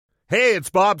Hey, it's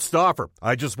Bob Stauffer.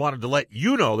 I just wanted to let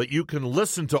you know that you can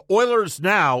listen to Oilers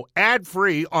Now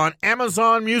ad-free on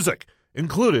Amazon Music,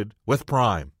 included with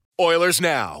Prime. Oilers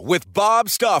Now with Bob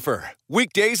Stauffer.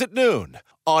 Weekdays at noon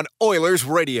on Oilers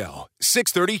Radio,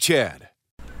 630 CHED.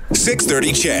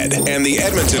 630 CHED and the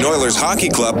Edmonton Oilers Hockey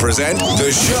Club present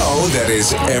the show that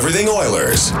is everything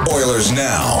Oilers. Oilers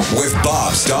Now with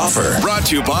Bob Stauffer. Brought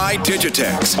to you by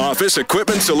Digitex. Office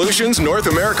Equipment Solutions North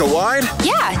America wide?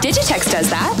 Yeah, Digitex does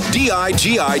that.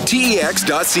 Digitex.ca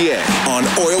on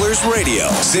Oilers Radio,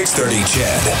 630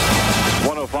 CHED.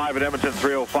 105 at Edmonton,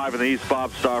 305 in the East.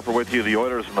 Bob Stauffer with you. The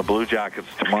Oilers and the Blue Jackets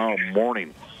tomorrow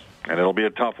morning. And it'll be a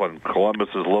tough one. Columbus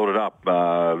is loaded up.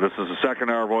 This is the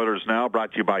second hour of Oilers Now,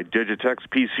 brought to you by Digitex,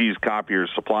 PCs, copiers,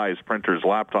 supplies, printers,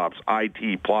 laptops,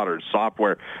 IT, plotters,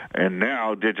 software. And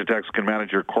now Digitex can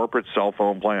manage your corporate cell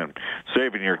phone plan,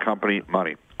 saving your company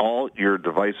money. All your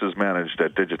devices managed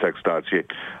at digitex.ca.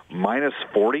 Minus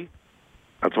 40?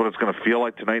 That's what it's going to feel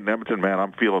like tonight in Edmonton. Man,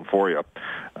 I'm feeling for you.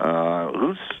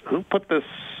 Who put this?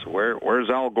 Where's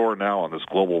Al Gore now on this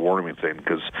global warming thing?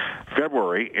 Because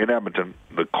February in Edmonton,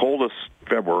 the coldest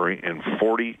February in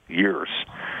 40 years.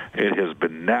 It has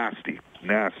been nasty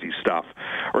stuff.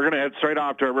 We're going to head straight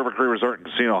off to our River Cree Resort and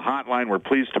Casino hotline. We're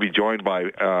pleased to be joined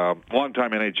by longtime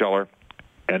NHLer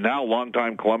and now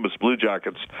longtime Columbus Blue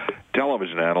Jackets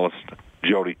television analyst,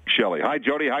 Jody Shelley. Hi,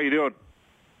 Jody. How you doing?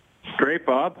 Great,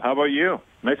 Bob. How about you?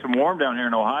 Nice and warm down here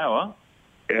in Ohio, huh?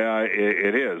 Yeah,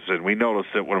 it is, and we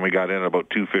noticed it when we got in about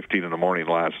 2:15 in the morning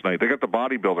last night. They got the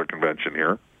bodybuilder convention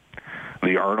here,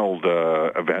 the Arnold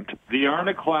event. The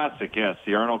Arnold Classic, yes.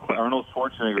 The Arnold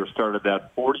Schwarzenegger started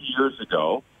that 40 years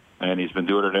ago, and he's been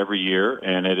doing it every year,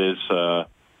 and it is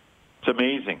it's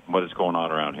amazing what is going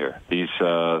on around here. These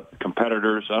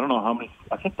competitors, I don't know how many,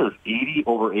 I think there's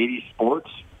over 80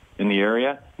 sports in the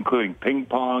area, including ping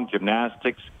pong,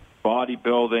 gymnastics,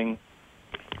 bodybuilding.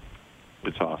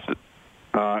 It's awesome.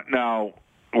 Now,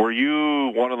 were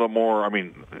you one of the more,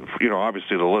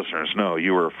 obviously the listeners know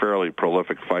you were a fairly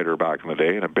prolific fighter back in the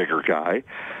day and a bigger guy.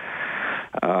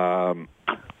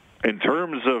 In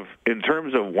terms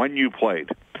of when you played,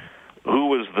 who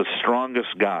was the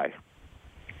strongest guy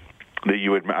that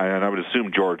you would, and I would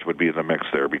assume George would be in the mix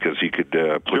there because he could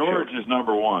George is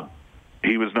number one.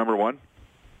 He was number one?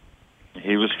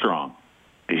 He was strong.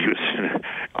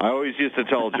 I always used to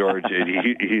tell George, and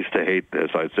he used to hate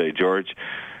this, I'd say, George,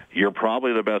 you're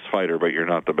probably the best fighter, but you're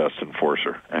not the best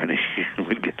enforcer. And he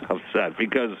would get upset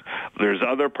because there's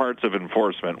other parts of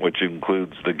enforcement, which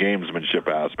includes the gamesmanship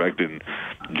aspect, and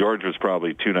George was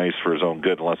probably too nice for his own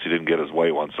good unless he didn't get his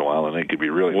way once in a while, and it could be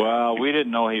really... Well, we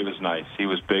didn't know he was nice. He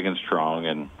was big and strong,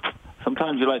 and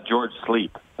sometimes you let George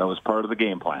sleep. That was part of the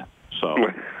game plan. So,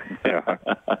 yeah,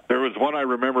 there was one I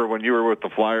remember when you were with the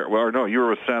Flyer. Well, no, you were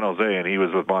with San Jose, and he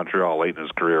was with Montreal late in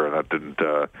his career, and that didn't.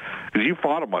 Because you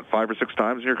fought him 5 or 6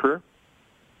 times in your career.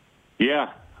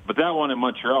 Yeah, but that one in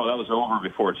Montreal, that was over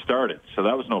before it started, so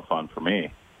that was no fun for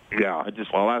me. Yeah,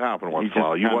 that happened once in a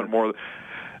while. You won more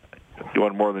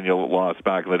than you lost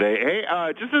back in the day. Hey,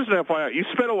 just as an FYI, you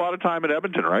spent a lot of time in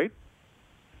Edmonton, right?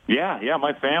 Yeah.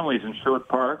 My family's in Sherwood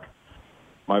Park.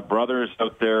 My brother's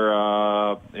out there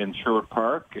in Sherwood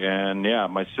Park, and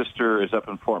my sister is up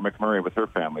in Fort McMurray with her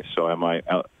family. So my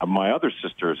other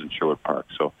sister is in Sherwood Park.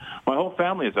 So my whole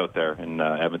family is out there in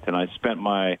Edmonton. I spent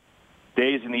my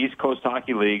days in the East Coast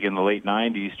Hockey League in the late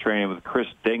 '90s training with Chris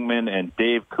Dingman and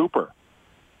Dave Cooper.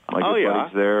 My good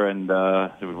buddies there, and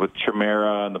with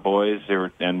Chimera and the boys,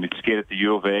 and we'd skate at the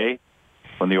U of A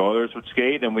when the Oilers would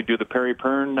skate, and we'd do the Perry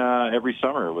Pern every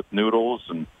summer with Noodles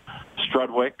and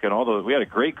Strudwick and all those. We had a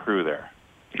great crew there.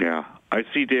 Yeah, I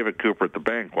see David Cooper at the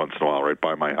bank once in a while, right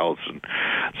by my house in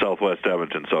Southwest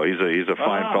Edmonton. So he's a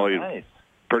fine fellow, nice.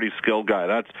 Pretty skilled guy.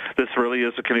 This really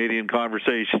is a Canadian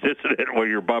conversation, isn't it? When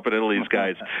you're bumping into these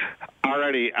guys.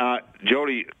 Alrighty,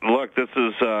 Jody. Look, this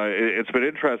is it's been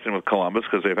interesting with Columbus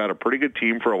because they've had a pretty good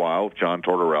team for a while with John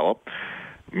Tortorella.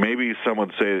 Maybe some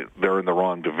would say they're in the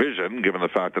wrong division, given the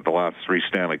fact that the last 3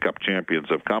 Stanley Cup champions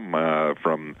have come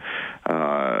from,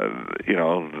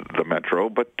 the Metro.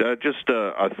 But just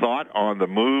a thought on the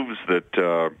moves that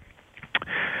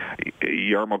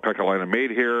Jarmo Kekalainen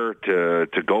made here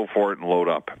to go for it and load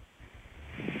up.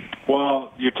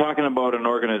 Well, you're talking about an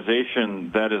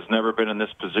organization that has never been in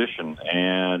this position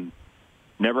and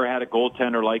never had a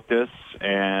goaltender like this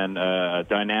and a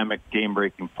dynamic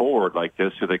game-breaking forward like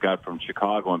this who they got from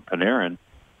Chicago and Panarin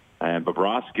and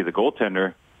Bobrovsky, the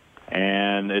goaltender.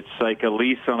 And it's like a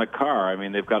lease on a car. I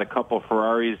mean, they've got a couple of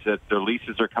Ferraris that their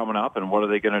leases are coming up, and what are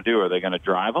they going to do? Are they going to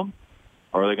drive them?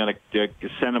 Or are they going to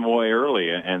send them away early?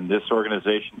 And this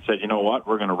organization said, you know what,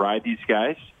 we're going to ride these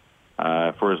guys.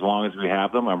 for as long as we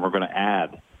have them, and we're going to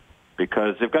add.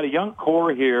 Because they've got a young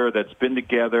core here that's been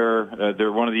together.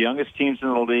 They're one of the youngest teams in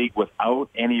the league without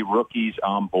any rookies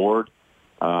on board.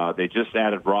 They just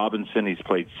added Robinson. He's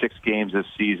played 6 games this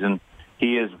season.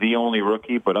 He is the only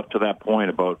rookie, but up to that point,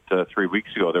 about 3 weeks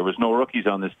ago, there was no rookies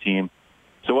on this team.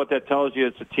 So what that tells you,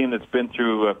 it's a team that's been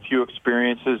through a few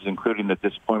experiences, including the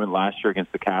disappointment last year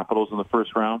against the Capitals in the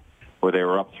first round, where they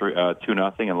were up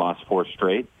 2-0 and lost 4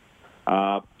 straight.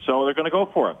 So they're going to go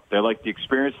for it. They like the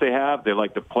experience they have. They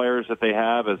like the players that they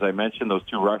have, as I mentioned, those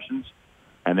 2 Russians.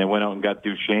 And they went out and got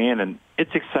Duchesne, and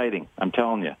it's exciting, I'm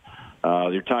telling you.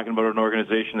 You're talking about an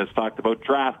organization that's talked about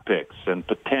draft picks and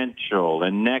potential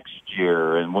and next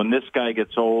year. And when this guy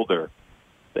gets older,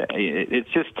 it's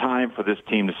just time for this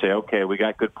team to say, okay, we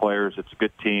got good players. It's a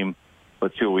good team.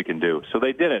 Let's see what we can do. So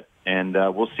they did it, and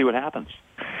we'll see what happens.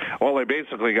 Well, they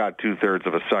basically got 2/3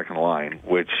 of a second line,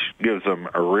 which gives them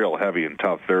a real heavy and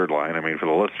tough third line. I mean, for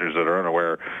the listeners that are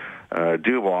unaware,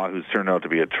 Dubois, who's turned out to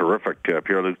be a terrific,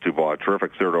 Pierre-Luc Dubois, a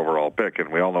terrific 3rd overall pick,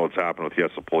 and we all know what's happened with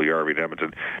Jesse Puljujarvi in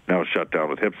Edmonton, now shut down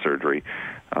with hip surgery.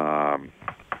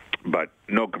 But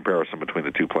no comparison between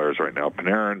the 2 players right now.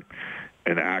 Panarin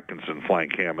and Atkinson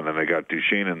flank him, and then they got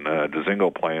Duchesne and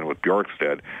Dzingel playing with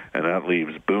Bjorkstad, and that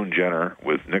leaves Boone Jenner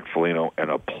with Nick Foligno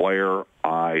and a player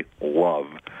I love,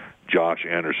 Josh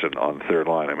Anderson, on the 3rd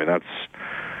line. I mean,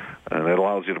 and it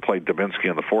allows you to play Dubinsky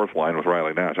on the 4th line with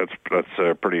Riley Nash. That's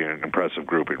a pretty impressive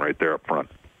grouping right there up front.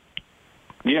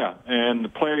 Yeah, and the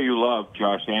player you love,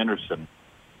 Josh Anderson,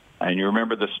 and you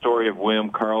remember the story of William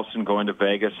Karlsson going to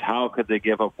Vegas. How could they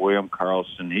give up William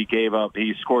Karlsson?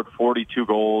 He scored 42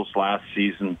 goals last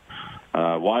season.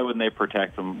 Why wouldn't they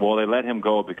protect him? Well, they let him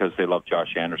go because they love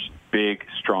Josh Anderson. Big,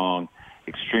 strong,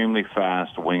 extremely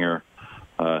fast winger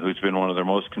who's been one of their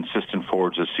most consistent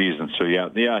forwards this season. So, yeah,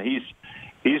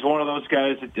 he's one of those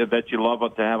guys that you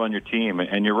love to have on your team.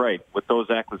 And you're right, with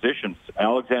those acquisitions,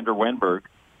 Alexander Wenberg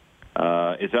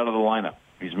is out of the lineup.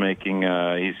 He's making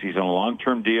he's on a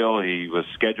long-term deal. He was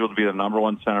scheduled to be the number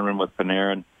 1 centerman with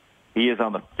Panarin. He is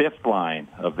on the 5th line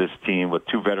of this team with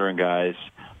 2 veteran guys.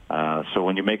 So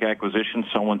when you make acquisitions,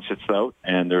 someone sits out,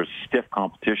 and there's stiff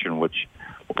competition, which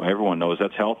everyone knows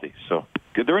that's healthy. So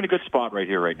they're in a good spot right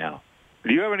here, right now.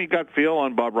 Do you have any gut feel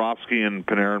on Bobrovsky and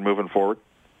Panarin moving forward?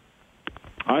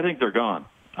 I think they're gone.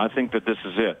 I think that this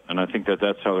is it, and I think that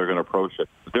that's how they're going to approach it.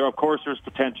 Of course, there's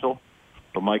potential,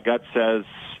 but my gut says,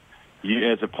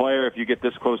 as a player, if you get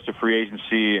this close to free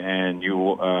agency and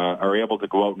you are able to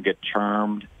go out and get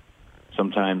charmed,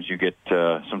 sometimes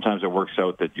it works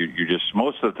out that you just,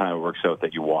 most of the time it works out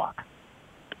that you walk.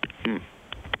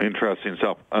 Interesting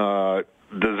stuff.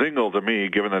 Dzingel, to me,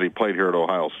 given that he played here at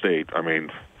Ohio State, I mean,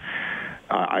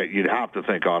 you'd have to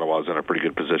think Ottawa's in a pretty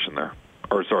good position there.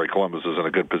 Columbus is in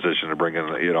a good position to bring in,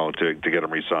 to get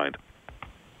him re-signed.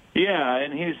 Yeah,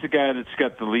 and he's the guy that's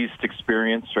got the least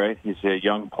experience, right? He's a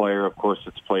young player, of course,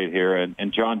 that's played here.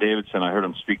 And John Davidson, I heard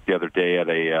him speak the other day at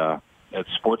a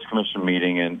sports commission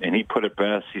meeting, and he put it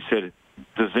best. He said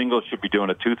Dzingel should be doing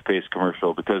a toothpaste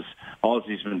commercial because all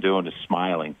he's been doing is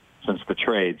smiling since the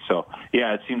trade. So,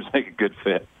 yeah, it seems like a good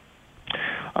fit.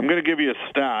 I'm going to give you a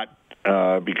stat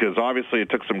because obviously it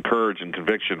took some courage and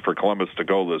conviction for Columbus to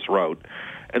go this route.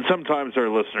 And sometimes our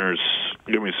listeners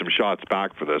give me some shots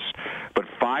back for this. But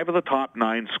 5 of the top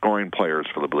 9 scoring players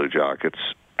for the Blue Jackets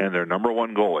and their number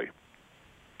 1 goalie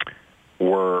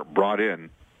were brought in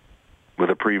with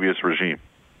a previous regime,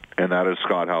 and that is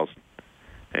Scott Housen.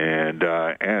 And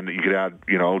you could add,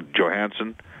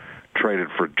 Johansson, traded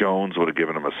for Jones, would have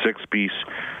given him a 6-piece.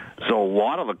 So a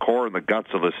lot of the core and the guts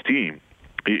of this team,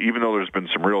 even though there's been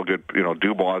some real good,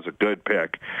 Dubois is a good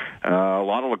pick, a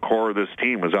lot of the core of this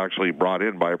team was actually brought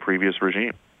in by a previous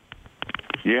regime.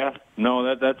 Yeah,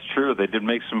 no, that's true. They did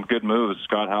make some good moves.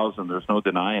 Scott Housen, there's no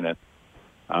denying it.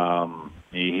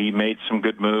 He made some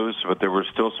good moves, but there were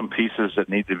still some pieces that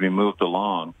need to be moved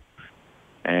along.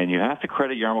 And you have to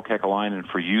credit Jarmo Kekalainen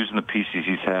for using the pieces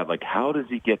he's had. Like, how does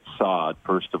he get Saad,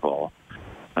 first of all?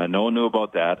 No one knew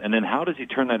about that. And then how does he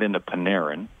turn that into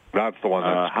Panarin? That's the one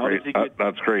that's crazy.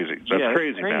 That's crazy. That's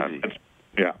crazy, man.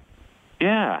 Yeah.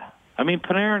 Yeah. I mean,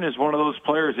 Panarin is one of those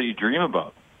players that you dream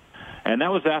about. And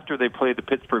that was after they played the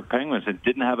Pittsburgh Penguins and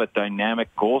didn't have a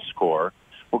dynamic goal scorer.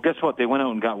 Well, guess what? They went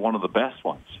out and got one of the best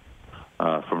ones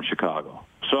from Chicago.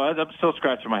 So I'm still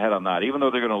scratching my head on that. Even though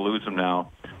they're going to lose him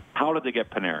now, how did they get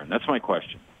Panarin? That's my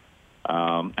question.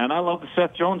 And I love the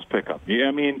Seth Jones pickup. Yeah,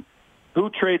 I mean, who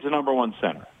trades a number 1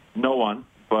 center? No one.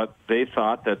 But they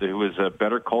thought that it was a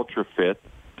better culture fit,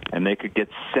 and they could get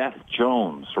Seth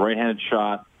Jones, right-handed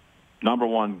shot, number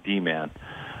 1 D-man.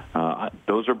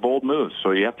 Those are bold moves.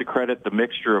 So you have to credit the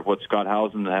mixture of what Scott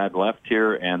Housen had left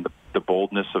here and the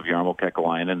boldness of Jarmo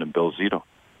Kekalainen and Bill Zito.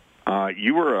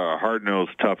 You were a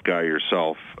hard-nosed, tough guy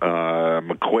yourself.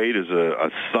 McQuaid is a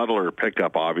subtler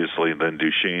pickup, obviously, than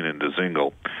Duchesne and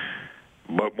Dzingel,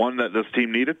 but one that this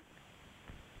team needed?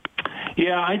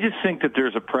 Yeah, I just think that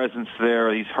there's a presence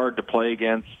there. He's hard to play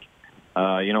against.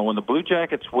 When the Blue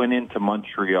Jackets went into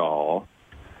Montreal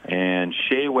and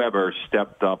Shea Weber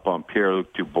stepped up on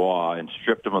Pierre-Luc Dubois and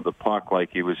stripped him of the puck like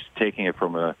he was taking it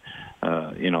from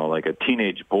like a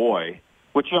teenage boy,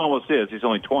 which he almost is. He's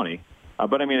only 20.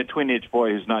 But, a teenage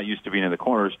boy who's not used to being in the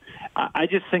corners. I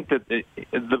just think that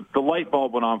the light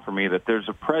bulb went on for me that there's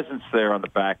a presence there on the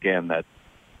back end that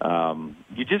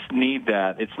you just need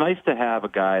that. It's nice to have a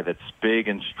guy that's big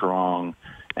and strong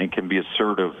and can be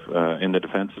assertive in the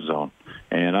defensive zone.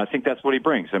 And I think that's what he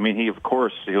brings.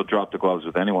 He'll drop the gloves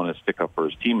with anyone and stick up for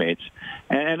his teammates.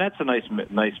 And that's a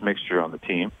nice mixture on the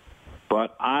team.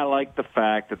 But I like the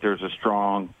fact that there's a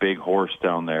strong, big horse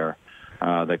down there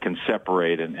that can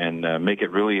separate and make it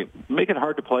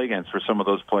hard to play against for some of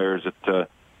those players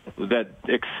that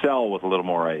excel with a little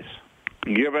more ice.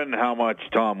 Given how much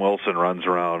Tom Wilson runs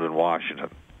around in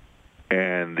Washington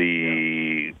and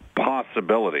the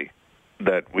possibility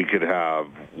that we could have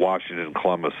Washington and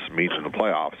Columbus meet in the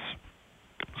playoffs,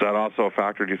 is that also a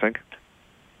factor, do you think?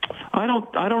 I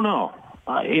don't know.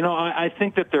 I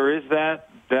think that there is that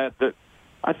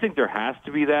I think there has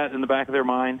to be that in the back of their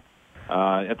mind.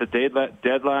 At the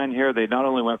deadline here, they not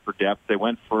only went for depth, they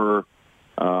went for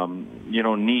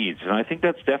needs, and I think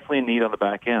that's definitely a need on the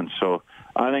back end. So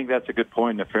I think that's a good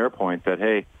point and a fair point that,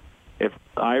 hey, if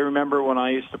I remember when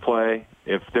I used to play,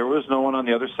 if there was no one on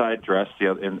the other side dressed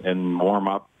and warm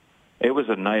up, it was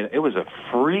a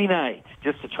free night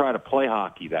just to try to play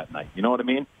hockey that night. You know what I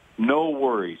mean? No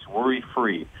worries,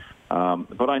 worry-free.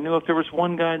 But I knew if there was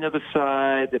one guy on the other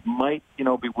side that might,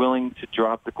 be willing to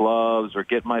drop the gloves or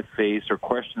get in my face or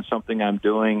question something I'm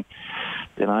doing,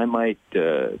 then I might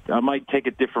take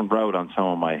a different route on some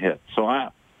of my hits. So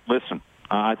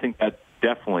I think that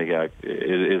definitely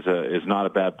is not a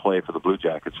bad play for the Blue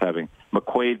Jackets having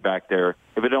McQuaid back there,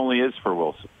 if it only is for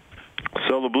Wilson.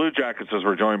 So the Blue Jackets, as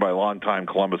we're joined by longtime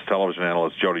Columbus television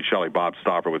analyst Jody Shelley, Bob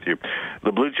Stauffer with you.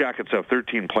 The Blue Jackets have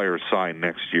 13 players signed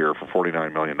next year for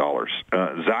 $49 million.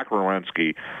 Zach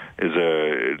Werenski is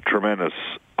a tremendous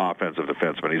offensive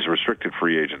defenseman. He's a restricted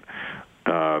free agent.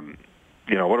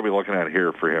 What are we looking at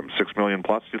here for him? $6 million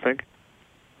plus, do you think?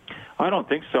 I don't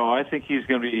think so. I think he's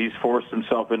forced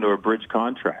himself into a bridge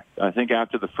contract. I think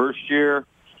after the first year,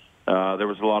 there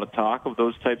was a lot of talk of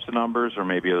those types of numbers, or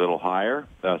maybe a little higher.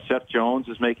 Seth Jones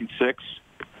is making $6 million.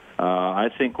 I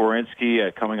think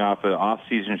Werenski, coming off an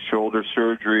off-season shoulder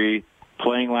surgery,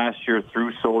 playing last year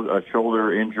through a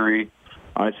shoulder injury,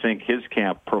 I think his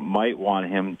camp might want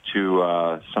him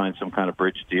to sign some kind of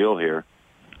bridge deal here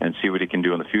and see what he can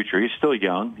do in the future. He's still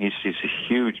young. He's a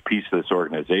huge piece of this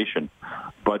organization.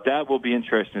 But that will be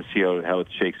interesting to see how it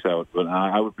shakes out. But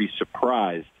I would be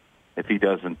surprised if he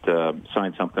doesn't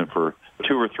sign something for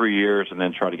 2 or 3 years and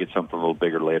then try to get something a little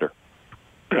bigger later.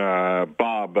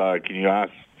 Bob, can you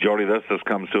ask Jody this? This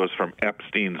comes to us from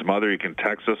Epstein's mother. You can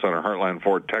text us on our Heartland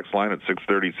Ford text line at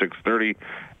 630-630.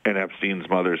 And Epstein's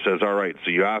mother says, all right, so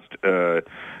you asked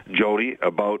Jody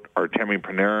about Artemi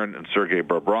Panarin and Sergei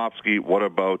Bobrovsky. What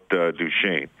about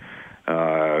Duchesne?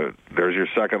 There's your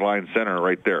second-line center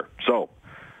right there. So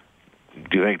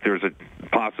do you think there's a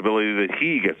possibility that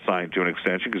he gets signed to an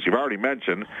extension? Because you've already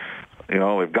mentioned,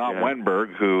 they've got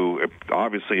Wenberg, who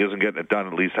obviously isn't getting it done,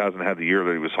 at least hasn't had the year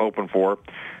that he was hoping for.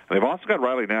 And they've also got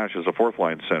Riley Nash as a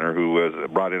fourth-line center, who was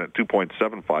brought in at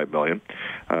 $2.75 million,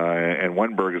 and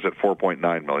Wenberg is at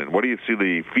 $4.9 million. What do you see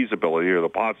the feasibility or the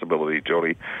possibility,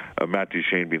 Jody, of Matt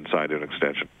Duchesne being signed to an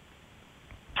extension?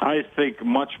 I think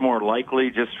much more likely,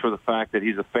 just for the fact that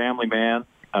he's a family man.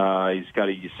 He's got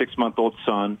a 6-month-old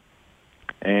son.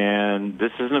 And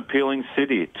this is an appealing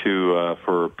city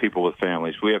for people with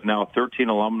families. We have now 13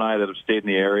 alumni that have stayed in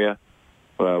the area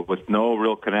with no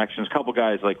real connections. A couple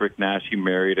guys like Rick Nash, he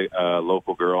married a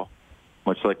local girl,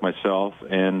 much like myself.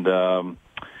 And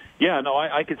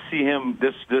I could see him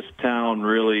this town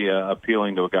really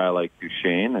appealing to a guy like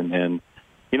Duchesne. And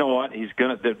you know what?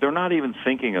 They're not even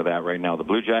thinking of that right now. The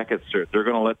Blue Jackets they're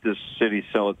going to let this city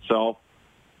sell itself,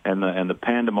 and the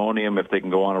pandemonium if they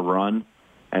can go on a run.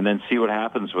 And then see what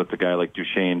happens with the guy like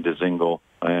Duchesne, Dzingel,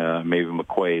 maybe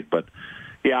McQuaid. But,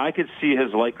 yeah, I could see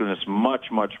his likeliness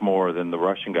much, much more than the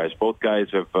Russian guys. Both guys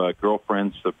have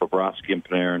girlfriends, the Bobrovsky and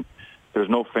Panarin. There's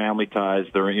no family ties.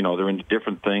 They're into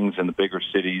different things in the bigger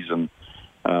cities. And,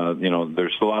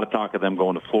 there's a lot of talk of them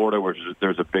going to Florida, where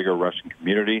there's a bigger Russian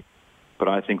community. But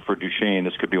I think for Duchesne,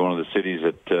 this could be one of the cities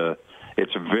that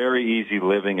it's very easy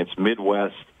living. It's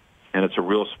Midwest, and it's a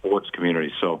real sports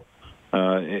community. So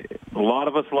a lot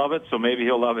of us love it, so maybe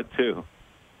he'll love it too.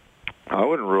 I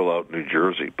wouldn't rule out New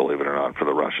Jersey, believe it or not, for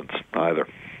the Russians either.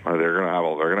 They're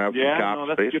going to have some cap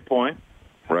that's space. A good point.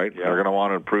 Right? Yeah. They're going to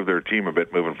want to improve their team a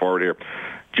bit moving forward here.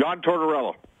 John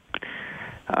Tortorella,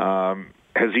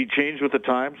 has he changed with the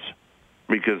times?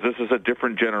 Because this is a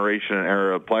different generation and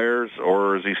era of players,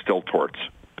 or is he still Torts?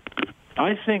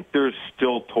 I think there's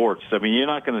still Torts. I mean, you're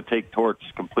not going to take Torts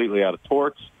completely out of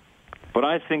Torts, but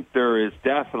I think there is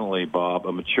definitely, Bob,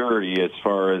 a maturity as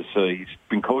far as he's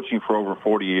been coaching for over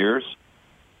 40 years.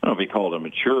 I don't know if he called it a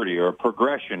maturity or a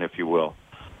progression, if you will,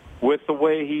 with the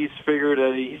way he's figured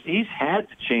he's had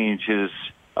to change his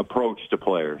approach to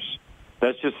players.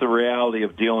 That's just the reality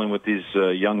of dealing with these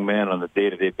young men on a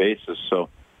day-to-day basis. So,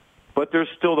 but there's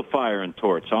still the fire in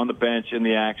Torts. On the bench, in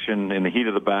the action, in the heat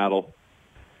of the battle,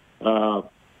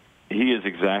 he is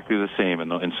exactly the same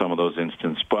in some of those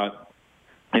instances. But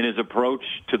in his approach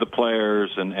to the players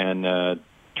and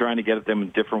trying to get at them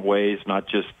in different ways, not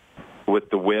just with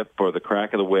the whip or the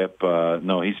crack of the whip,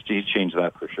 no, he's changed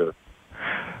that for sure.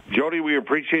 Jody, we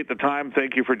appreciate the time.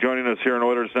 Thank you for joining us here in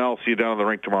Oilers Now. I'll see you down in the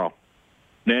rink tomorrow.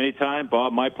 Anytime,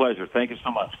 Bob. My pleasure. Thank you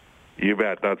so much. You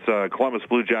bet. That's Columbus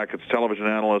Blue Jackets television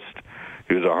analyst.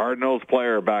 He was a hard-nosed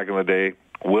player back in the day,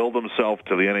 willed himself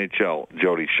to the NHL,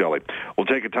 Jody Shelley. We'll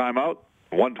take a timeout.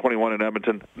 1:21 in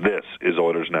Edmonton. This is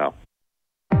Oilers Now.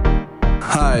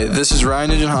 Hi, this is Ryan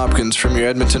Nugent-Hopkins from your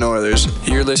Edmonton Oilers.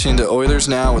 You're listening to Oilers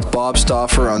Now with Bob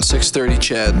Stauffer on 630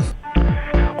 CHED.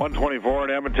 124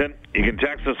 in Edmonton. You can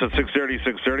text us at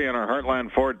 630-630 on our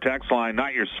Heartland Ford text line.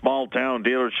 Not your small-town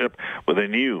dealership with a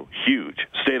new, huge,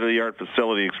 state-of-the-art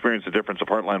facility. Experience the difference of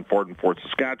Heartland Ford in Fort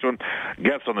Saskatchewan.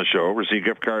 Guests on the show receive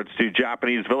gift cards to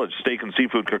Japanese Village. Steak and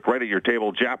seafood cooked right at your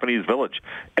table. Japanese Village.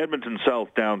 Edmonton South,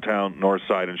 downtown, north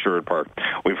side, and Sherwood Park.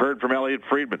 We've heard from Elliot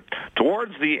Friedman.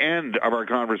 Towards the end of our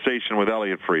conversation with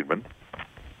Elliot Friedman,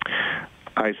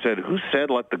 I said, who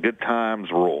said let the good times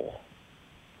roll?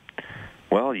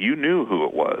 Well, you knew who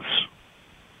it was.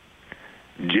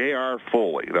 J.R.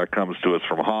 Foley. That comes to us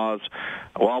from Haas.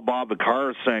 Well, Bob, the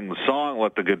Cars sang the song,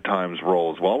 Let the Good Times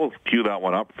Roll as well. We'll cue that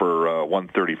one up for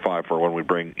 1:35 for when we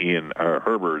bring Ian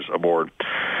Herbers aboard.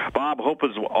 Bob, hope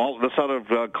is all this out of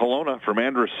Kelowna from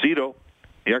Androsito.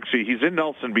 He's in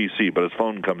Nelson, B.C., but his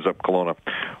phone comes up Kelowna.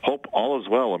 Hope all is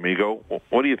well, amigo.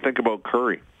 What do you think about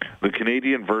Curry, the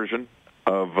Canadian version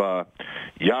of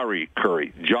Yari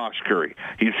Curry, Josh Curry?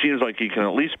 He seems like he can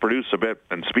at least produce a bit.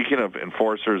 And speaking of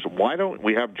enforcers, why don't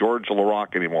we have George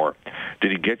Larocque anymore?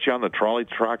 Did he get you on the trolley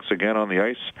tracks again on the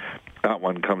ice? That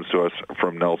one comes to us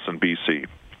from Nelson, B.C.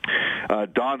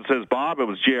 Don says, Bob, it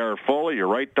was J.R. Foley. You're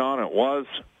right, Don, it was.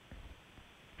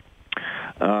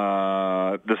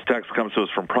 This text comes to us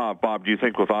from Bob. Do you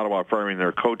think with Ottawa firing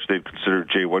their coach, they'd consider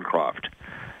Jay Woodcroft,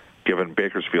 given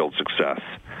Bakersfield's success?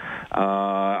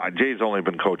 Jay's only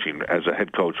been coaching as a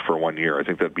head coach for 1 year. I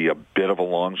think that'd be a bit of a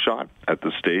long shot at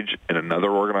this stage in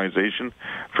another organization,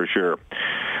 for sure.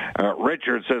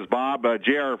 Richard says, Bob,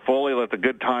 J.R. Foley, let the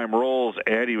good time rolls.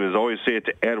 Ed, he was always say it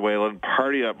to Ed Whalen,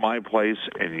 party at my place,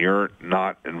 and you're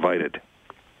not invited.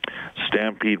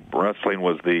 Stampede Wrestling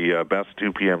was the best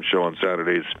 2 p.m. show on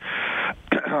Saturdays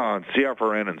on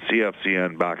CFRN and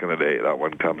CFCN back in the day. That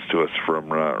one comes to us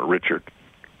from Richard.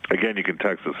 Again, you can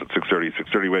text us at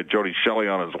 630-630. We had Jody Shelley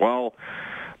on as well.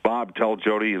 Bob, tell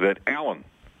Jody that Alan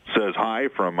says hi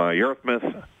from Yarmouth,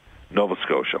 Nova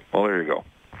Scotia. Well, there you go.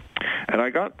 And I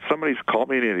got somebody called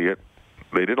me an idiot.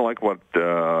 They didn't like what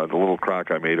the little crack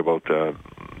I made about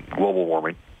global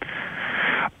warming.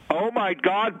 Oh, my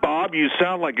God, Bob, you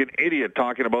sound like an idiot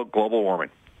talking about global warming.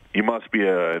 You must be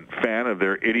a fan of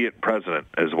their idiot president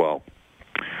as well.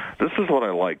 This is what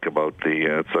I like about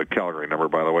it's a Calgary number,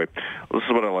 by the way. This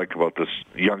is what I like about this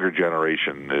younger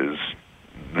generation is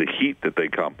the heat that they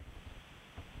come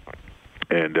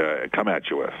at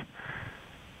you with.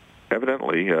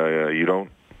 Evidently, you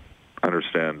don't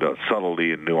understand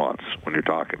subtlety and nuance when you're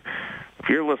talking. If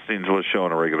you're listening to this show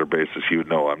on a regular basis, you would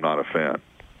know I'm not a fan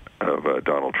of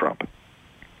Donald Trump.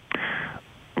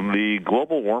 The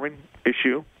global warming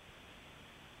issue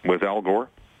with Al Gore,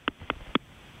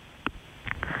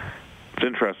 it's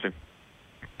interesting.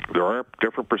 There are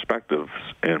different perspectives,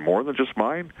 and more than just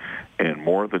mine, and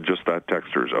more than just that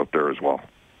texter's out there as well.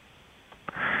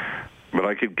 But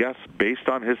I could guess, based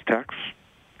on his text,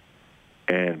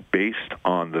 and based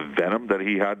on the venom that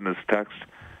he had in his text,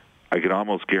 I can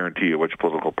almost guarantee you which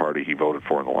political party he voted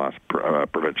for in the last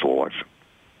provincial election.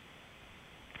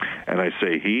 And I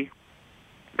say he,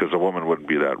 because a woman wouldn't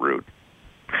be that rude.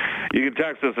 You can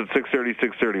text us at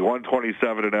 630-630,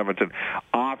 127 in Edmonton.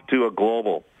 Off to a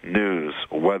global news,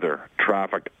 weather,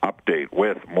 traffic update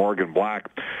with Morgan Black.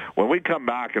 When we come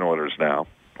back in Oilers Now,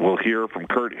 we'll hear from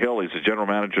Kurt Hill. He's the general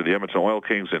manager of the Edmonton Oil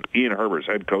Kings, and Ian Herbers,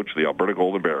 head coach of the Alberta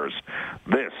Golden Bears.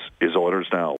 This is Oilers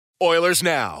Now. Oilers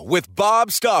Now with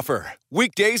Bob Stauffer.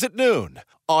 Weekdays at noon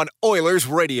on Oilers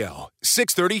Radio,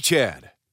 630 CHED.